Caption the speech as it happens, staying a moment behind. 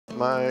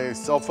My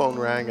cell phone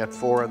rang at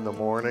 4 in the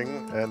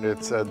morning and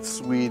it said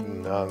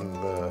Sweden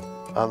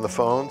on the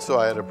phone, so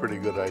I had a pretty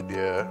good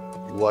idea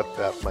what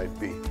that might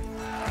be.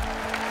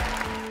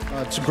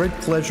 It's a great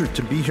pleasure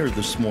to be here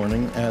this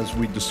morning as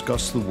we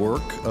discuss the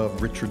work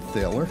of Richard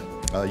Thaler,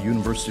 a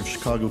University of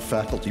Chicago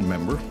faculty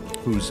member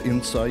whose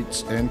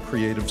insights and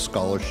creative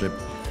scholarship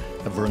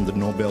have earned the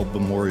Nobel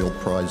Memorial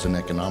Prize in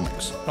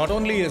Economics. Not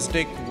only is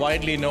Dick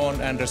widely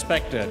known and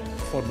respected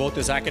for both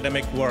his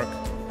academic work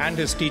and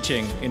his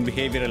teaching in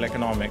behavioral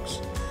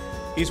economics,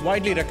 he's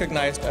widely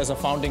recognized as a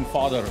founding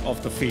father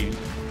of the field.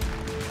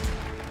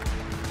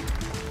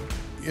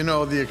 You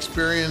know, the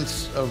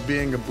experience of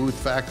being a Booth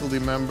faculty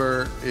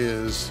member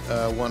is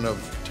one of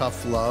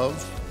tough love.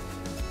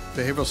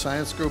 Behavioral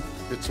science group,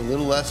 it's a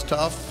little less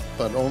tough,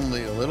 but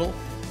only a little.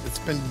 It's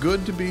been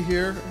good to be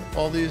here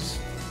all these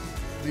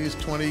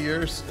 20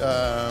 years,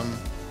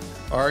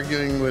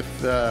 arguing with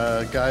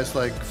guys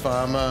like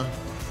Fama.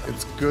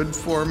 It's good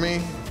for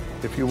me.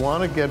 If you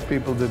want to get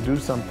people to do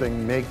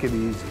something, make it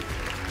easy.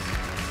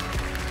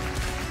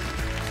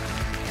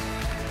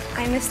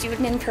 I'm a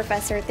student in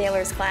Professor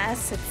Thaler's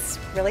class. It's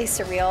really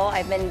surreal.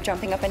 I've been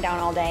jumping up and down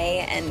all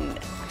day, and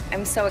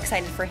I'm so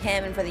excited for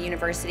him and for the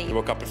university. He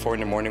woke up at 4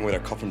 in the morning with a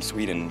call from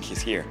Sweden. He's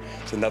here.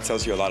 So that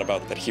tells you a lot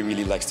about that he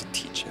really likes to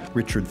teach.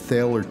 Richard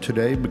Thaler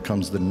today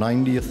becomes the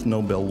 90th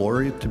Nobel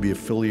laureate to be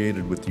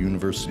affiliated with the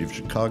University of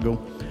Chicago,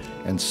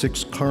 and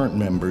 6 current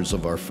members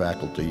of our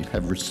faculty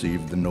have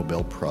received the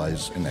Nobel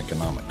Prize in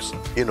Economics.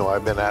 You know,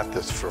 I've been at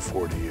this for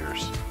 40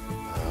 years.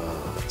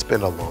 It's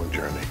been a long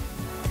journey.